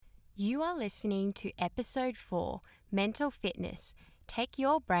You are listening to Episode 4, Mental Fitness. Take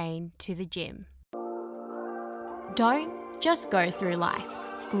your brain to the gym. Don't just go through life,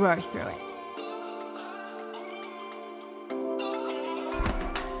 grow through it.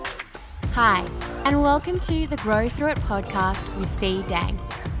 Hi, and welcome to the Grow Through It podcast with Fee Dang.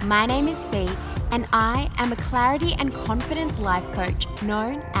 My name is Fee, and I am a clarity and confidence life coach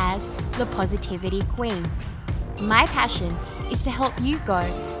known as the Positivity Queen. My passion is to help you go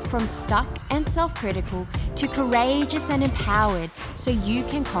from stuck and self-critical to courageous and empowered so you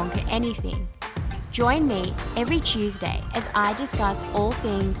can conquer anything. Join me every Tuesday as I discuss all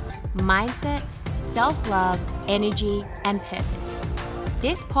things mindset, self-love, energy, and purpose.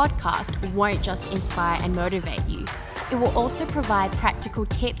 This podcast won't just inspire and motivate you. It will also provide practical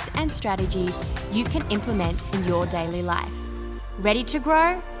tips and strategies you can implement in your daily life. Ready to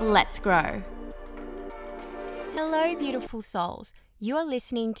grow? Let's grow. Hello, beautiful souls. You are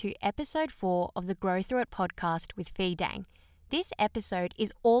listening to Episode 4 of the Grow Through It podcast with Fee Dang. This episode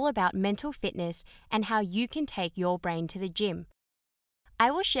is all about mental fitness and how you can take your brain to the gym. I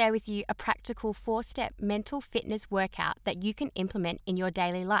will share with you a practical 4-step mental fitness workout that you can implement in your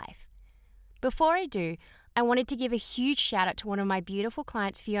daily life. Before I do, I wanted to give a huge shout out to one of my beautiful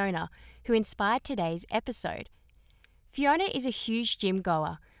clients, Fiona, who inspired today's episode. Fiona is a huge gym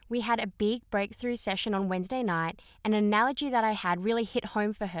goer. We had a big breakthrough session on Wednesday night, and an analogy that I had really hit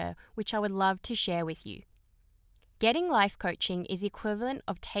home for her, which I would love to share with you. Getting life coaching is the equivalent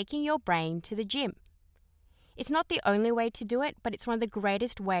of taking your brain to the gym. It's not the only way to do it, but it's one of the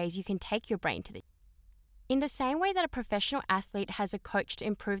greatest ways you can take your brain to the gym. In the same way that a professional athlete has a coach to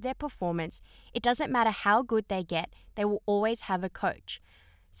improve their performance, it doesn't matter how good they get, they will always have a coach.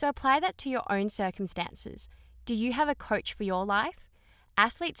 So apply that to your own circumstances. Do you have a coach for your life?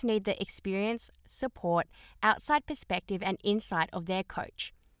 Athletes need the experience, support, outside perspective, and insight of their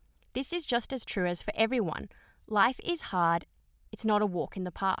coach. This is just as true as for everyone. Life is hard. It's not a walk in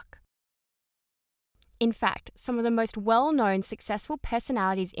the park. In fact, some of the most well-known successful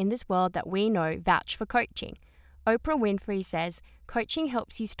personalities in this world that we know vouch for coaching. Oprah Winfrey says, coaching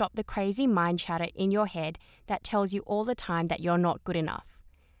helps you stop the crazy mind chatter in your head that tells you all the time that you're not good enough.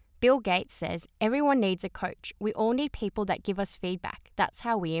 Bill Gates says, everyone needs a coach. We all need people that give us feedback. That's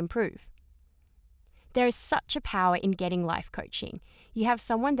how we improve. There is such a power in getting life coaching. You have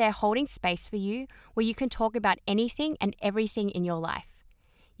someone there holding space for you where you can talk about anything and everything in your life.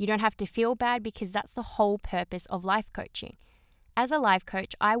 You don't have to feel bad because that's the whole purpose of life coaching. As a life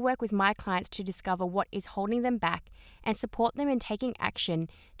coach, I work with my clients to discover what is holding them back and support them in taking action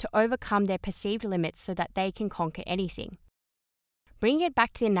to overcome their perceived limits so that they can conquer anything. Bringing it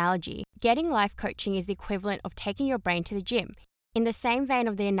back to the analogy, getting life coaching is the equivalent of taking your brain to the gym. In the same vein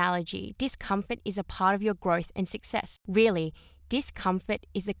of the analogy, discomfort is a part of your growth and success. Really, discomfort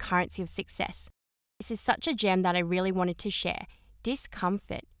is the currency of success. This is such a gem that I really wanted to share.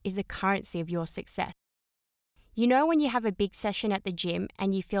 Discomfort is the currency of your success. You know when you have a big session at the gym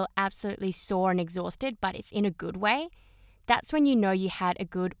and you feel absolutely sore and exhausted, but it's in a good way? That's when you know you had a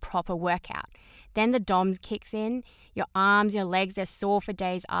good, proper workout. Then the DOMS kicks in, your arms, your legs, they're sore for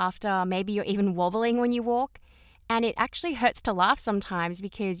days after, maybe you're even wobbling when you walk. And it actually hurts to laugh sometimes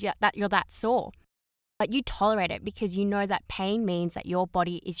because you're that sore. But you tolerate it because you know that pain means that your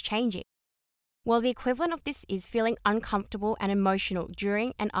body is changing. Well, the equivalent of this is feeling uncomfortable and emotional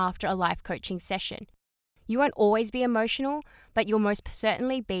during and after a life coaching session. You won't always be emotional, but you'll most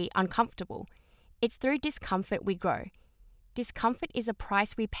certainly be uncomfortable. It's through discomfort we grow. Discomfort is a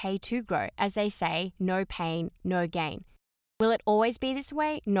price we pay to grow. As they say, no pain, no gain. Will it always be this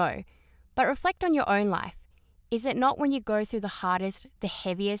way? No. But reflect on your own life. Is it not when you go through the hardest, the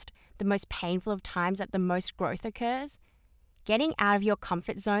heaviest, the most painful of times that the most growth occurs? Getting out of your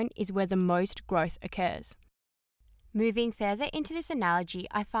comfort zone is where the most growth occurs. Moving further into this analogy,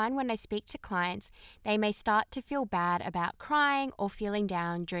 I find when I speak to clients, they may start to feel bad about crying or feeling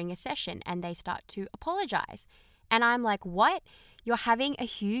down during a session and they start to apologize. And I'm like, what? You're having a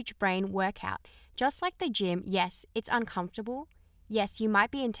huge brain workout. Just like the gym, yes, it's uncomfortable. Yes, you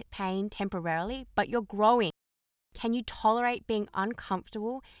might be in pain temporarily, but you're growing. Can you tolerate being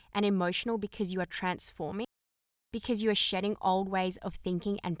uncomfortable and emotional because you are transforming? Because you are shedding old ways of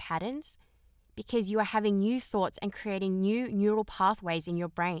thinking and patterns? Because you are having new thoughts and creating new neural pathways in your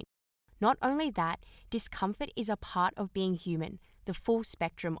brain. Not only that, discomfort is a part of being human, the full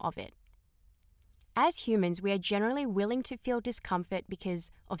spectrum of it. As humans, we are generally willing to feel discomfort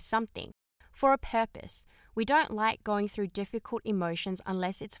because of something, for a purpose. We don't like going through difficult emotions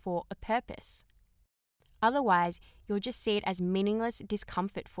unless it's for a purpose. Otherwise, you'll just see it as meaningless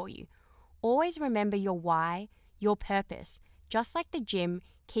discomfort for you. Always remember your why, your purpose. Just like the gym,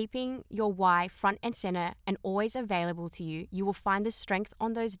 Keeping your why front and center and always available to you, you will find the strength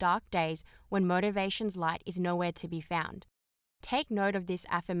on those dark days when motivation's light is nowhere to be found. Take note of this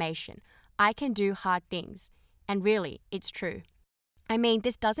affirmation: I can do hard things. And really, it's true. I mean,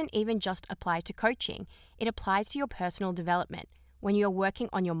 this doesn't even just apply to coaching. It applies to your personal development. When you are working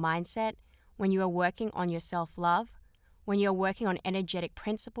on your mindset, when you are working on your self-love, when you are working on energetic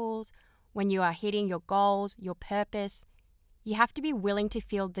principles, when you are hitting your goals, your purpose, you have to be willing to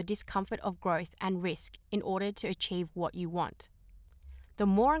feel the discomfort of growth and risk in order to achieve what you want. The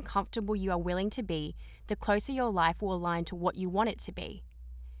more uncomfortable you are willing to be, the closer your life will align to what you want it to be.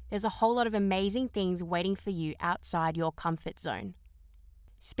 There's a whole lot of amazing things waiting for you outside your comfort zone.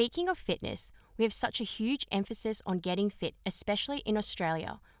 Speaking of fitness, we have such a huge emphasis on getting fit, especially in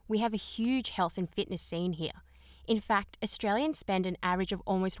Australia. We have a huge health and fitness scene here. In fact, Australians spend an average of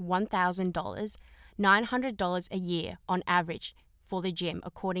almost $1,000, $900 a year on average for the gym,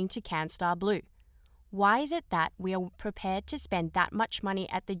 according to CanStar Blue. Why is it that we are prepared to spend that much money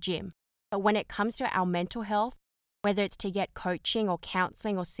at the gym, but when it comes to our mental health, whether it's to get coaching or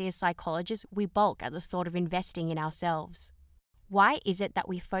counseling or see a psychologist, we balk at the thought of investing in ourselves? Why is it that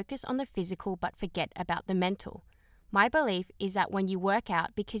we focus on the physical but forget about the mental? My belief is that when you work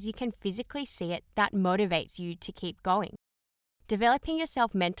out because you can physically see it, that motivates you to keep going. Developing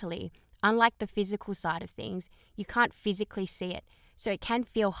yourself mentally, unlike the physical side of things, you can't physically see it, so it can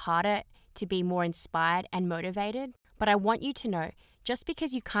feel harder to be more inspired and motivated. But I want you to know, just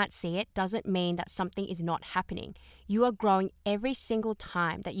because you can't see it doesn't mean that something is not happening. You are growing every single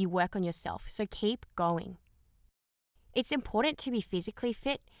time that you work on yourself, so keep going. It's important to be physically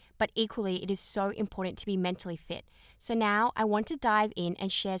fit, but equally it is so important to be mentally fit. So now I want to dive in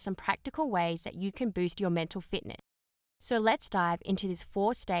and share some practical ways that you can boost your mental fitness. So let's dive into this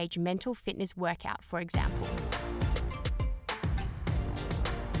 4-stage mental fitness workout, for example.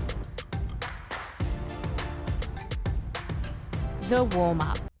 The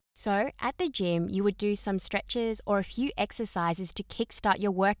warm-up. So at the gym, you would do some stretches or a few exercises to kickstart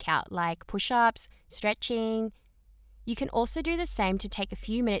your workout, like push-ups, stretching. You can also do the same to take a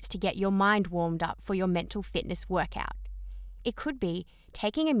few minutes to get your mind warmed up for your mental fitness workout. It could be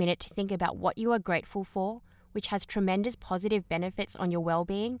taking a minute to think about what you are grateful for, which has tremendous positive benefits on your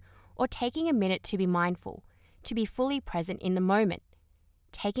well-being, or taking a minute to be mindful, to be fully present in the moment,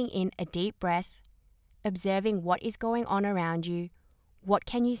 taking in a deep breath, observing what is going on around you. What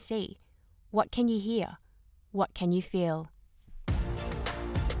can you see? What can you hear? What can you feel?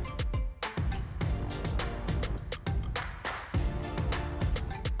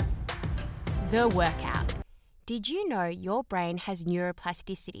 The workout. Did you know your brain has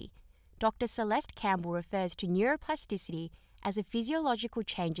neuroplasticity? Dr. Celeste Campbell refers to neuroplasticity as the physiological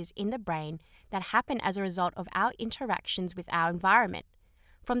changes in the brain that happen as a result of our interactions with our environment.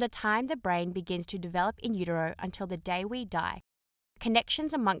 From the time the brain begins to develop in utero until the day we die,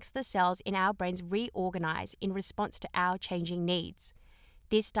 connections amongst the cells in our brains reorganize in response to our changing needs.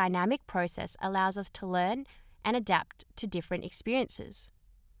 This dynamic process allows us to learn and adapt to different experiences.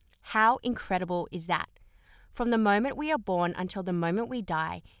 How incredible is that? From the moment we are born until the moment we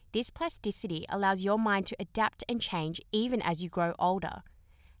die, this plasticity allows your mind to adapt and change even as you grow older.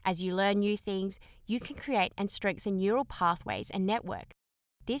 As you learn new things, you can create and strengthen neural pathways and networks.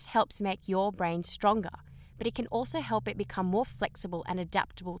 This helps make your brain stronger, but it can also help it become more flexible and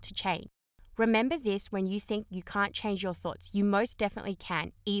adaptable to change. Remember this: when you think you can't change your thoughts, you most definitely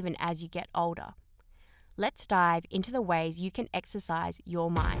can, even as you get older. Let's dive into the ways you can exercise your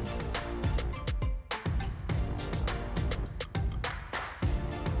mind.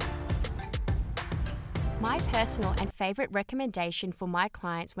 My personal and favorite recommendation for my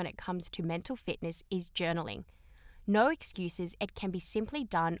clients when it comes to mental fitness is journaling. No excuses, it can be simply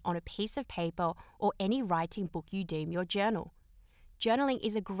done on a piece of paper or any writing book you deem your journal. Journaling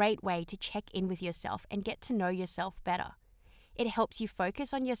is a great way to check in with yourself and get to know yourself better. It helps you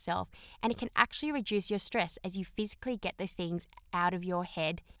focus on yourself, and it can actually reduce your stress as you physically get the things out of your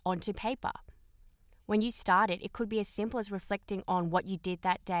head onto paper. When you start it could be as simple as reflecting on what you did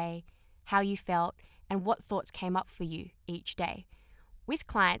that day, how you felt, and what thoughts came up for you each day. With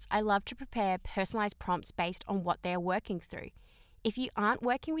clients, I love to prepare personalized prompts based on what they are working through. If you aren't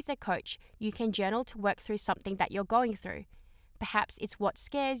working with a coach, you can journal to work through something that you're going through. Perhaps it's what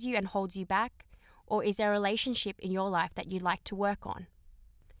scares you and holds you back, or is there a relationship in your life that you'd like to work on?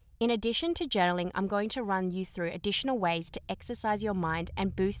 In addition to journaling, I'm going to run you through additional ways to exercise your mind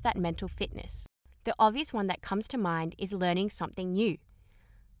and boost that mental fitness. The obvious one that comes to mind is learning something new.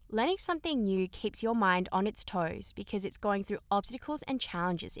 Learning something new keeps your mind on its toes because it's going through obstacles and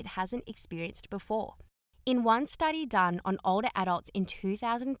challenges it hasn't experienced before. In one study done on older adults in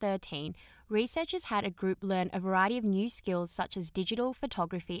 2013, researchers had a group learn a variety of new skills such as digital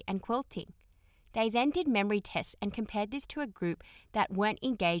photography and quilting. They then did memory tests and compared this to a group that weren't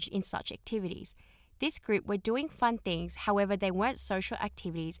engaged in such activities. This group were doing fun things, however, they weren't social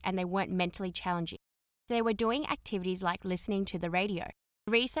activities and they weren't mentally challenging. They were doing activities like listening to the radio.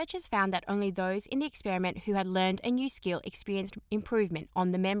 Researchers found that only those in the experiment who had learned a new skill experienced improvement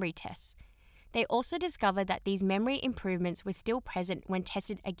on the memory tests. They also discovered that these memory improvements were still present when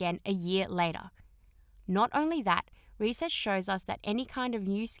tested again a year later. Not only that, research shows us that any kind of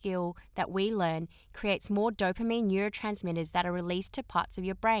new skill that we learn creates more dopamine neurotransmitters that are released to parts of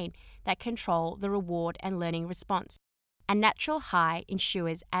your brain that control the reward and learning response. A natural high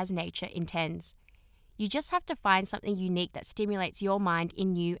ensures as nature intends. You just have to find something unique that stimulates your mind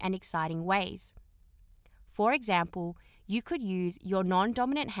in new and exciting ways. For example, you could use your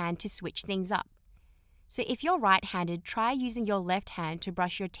non-dominant hand to switch things up. So if you're right-handed, try using your left hand to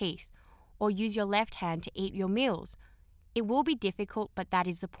brush your teeth, or use your left hand to eat your meals. It will be difficult, but that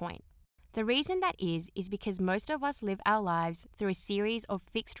is the point. The reason that is because most of us live our lives through a series of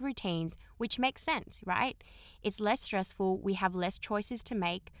fixed routines, which makes sense, right? It's less stressful, we have less choices to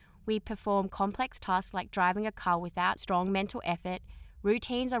make, we perform complex tasks like driving a car without strong mental effort.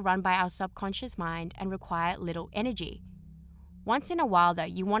 Routines are run by our subconscious mind and require little energy. Once in a while, though,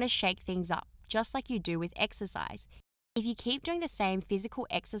 you want to shake things up, just like you do with exercise. If you keep doing the same physical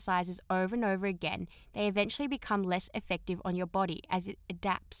exercises over and over again, they eventually become less effective on your body as it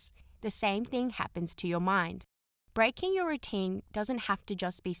adapts. The same thing happens to your mind. Breaking your routine doesn't have to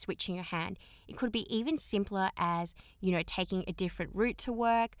just be switching your hand. It could be even simpler as, taking a different route to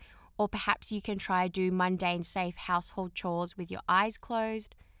work, or perhaps you can try do mundane, safe household chores with your eyes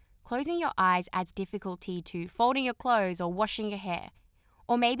closed. Closing your eyes adds difficulty to folding your clothes or washing your hair.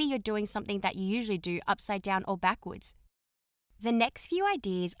 Or maybe you're doing something that you usually do upside down or backwards. The next few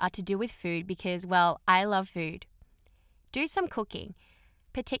ideas are to do with food because, I love food. Do some cooking,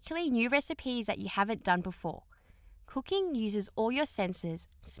 particularly new recipes that you haven't done before. Cooking uses all your senses,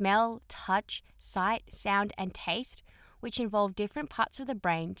 smell, touch, sight, sound, and taste, which involve different parts of the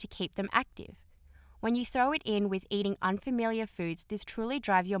brain to keep them active. When you throw it in with eating unfamiliar foods, this truly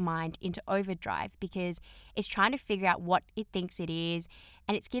drives your mind into overdrive because it's trying to figure out what it thinks it is,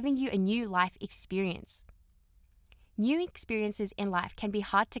 and it's giving you a new life experience. New experiences in life can be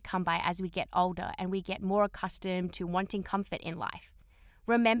hard to come by as we get older and we get more accustomed to wanting comfort in life.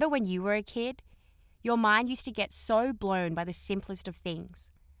 Remember when you were a kid? Your mind used to get so blown by the simplest of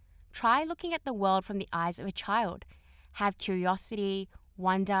things. Try looking at the world from the eyes of a child. Have curiosity,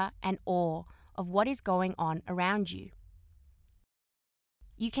 wonder, and awe of what is going on around you.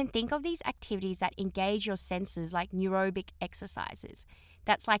 You can think of these activities that engage your senses like neurobic exercises.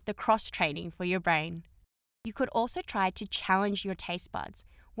 That's like the cross-training for your brain. You could also try to challenge your taste buds.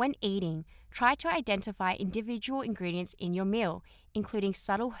 When eating, try to identify individual ingredients in your meal, including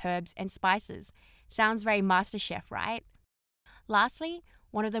subtle herbs and spices. Sounds very MasterChef, right? Lastly,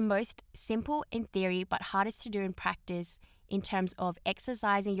 one of the most simple in theory but hardest to do in practice in terms of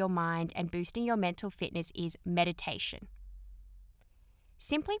exercising your mind and boosting your mental fitness is meditation.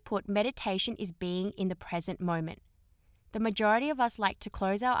 Simply put, meditation is being in the present moment. The majority of us like to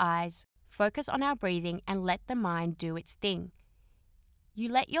close our eyes, focus on our breathing, and let the mind do its thing. You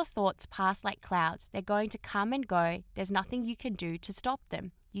let your thoughts pass like clouds. They're going to come and go. There's nothing you can do to stop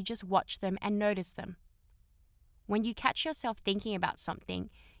them. You just watch them and notice them. When you catch yourself thinking about something,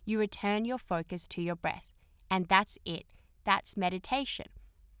 you return your focus to your breath. And that's it. That's meditation.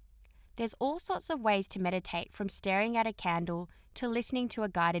 There's all sorts of ways to meditate, from staring at a candle to listening to a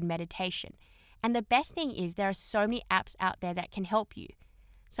guided meditation. And the best thing is there are so many apps out there that can help you.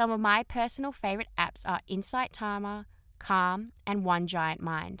 Some of my personal favorite apps are Insight Timer, Calm, and One Giant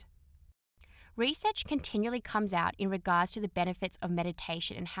Mind. Research continually comes out in regards to the benefits of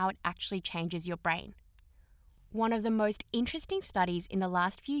meditation and how it actually changes your brain. One of the most interesting studies in the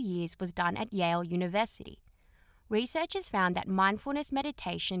last few years was done at Yale University. Researchers found that mindfulness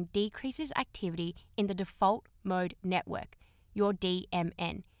meditation decreases activity in the default mode network, your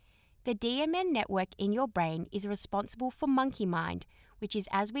DMN. The DMN network in your brain is responsible for monkey mind, which is,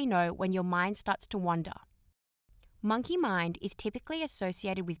 as we know, when your mind starts to wander. Monkey mind is typically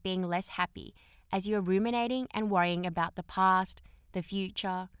associated with being less happy, as you're ruminating and worrying about the past, the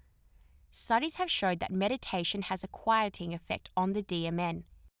future. Studies have showed that meditation has a quieting effect on the DMN.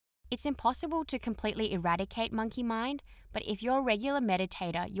 It's impossible to completely eradicate monkey mind, but if you're a regular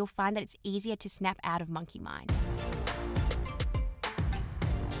meditator, you'll find that it's easier to snap out of monkey mind.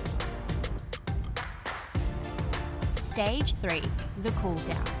 Stage 3, the cool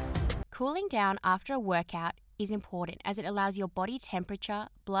down. Cooling down after a workout is important as it allows your body temperature,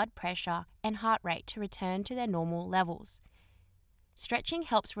 blood pressure, and heart rate to return to their normal levels. Stretching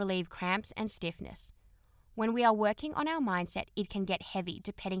helps relieve cramps and stiffness. When we are working on our mindset, it can get heavy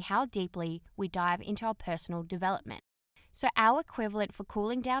depending how deeply we dive into our personal development. So our equivalent for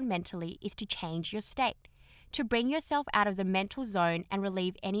cooling down mentally is to change your state, to bring yourself out of the mental zone and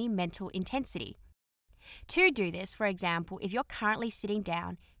relieve any mental intensity. To do this, for example, if you're currently sitting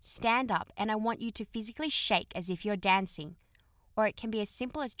down, stand up and I want you to physically shake as if you're dancing. Or it can be as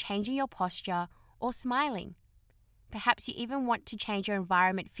simple as changing your posture or smiling. Perhaps you even want to change your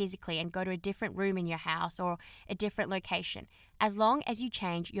environment physically and go to a different room in your house or a different location, as long as you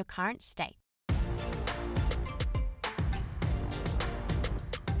change your current state.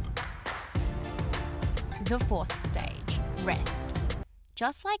 The fourth stage, rest.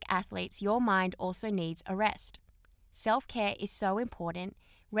 Just like athletes, your mind also needs a rest. Self-care is so important.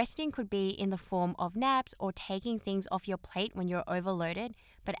 Resting could be in the form of naps or taking things off your plate when you're overloaded,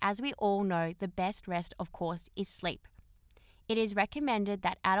 but as we all know, the best rest, of course, is sleep. It is recommended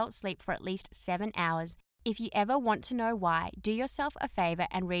that adults sleep for at least 7 hours. If you ever want to know why, do yourself a favor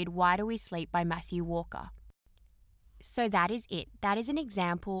and read Why Do We Sleep by Matthew Walker. So that is it. That is an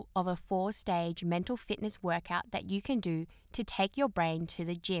example of a 4-stage mental fitness workout that you can do to take your brain to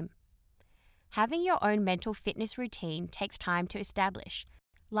the gym. Having your own mental fitness routine takes time to establish.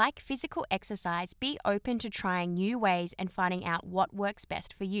 Like physical exercise, be open to trying new ways and finding out what works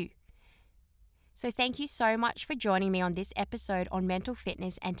best for you. So thank you so much for joining me on this episode on mental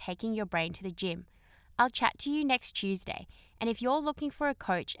fitness and taking your brain to the gym. I'll chat to you next Tuesday. And if you're looking for a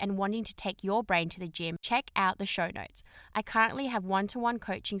coach and wanting to take your brain to the gym, check out the show notes. I currently have one-to-one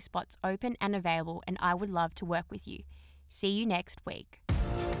coaching spots open and available, and I would love to work with you. See you next week.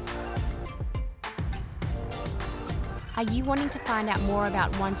 Are you wanting to find out more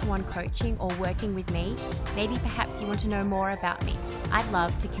about one-to-one coaching or working with me? Maybe perhaps you want to know more about me. I'd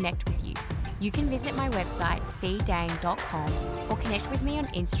love to connect with you. You can visit my website, feedang.com, or connect with me on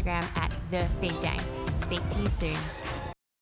Instagram at @thefeeddang. Speak to you soon.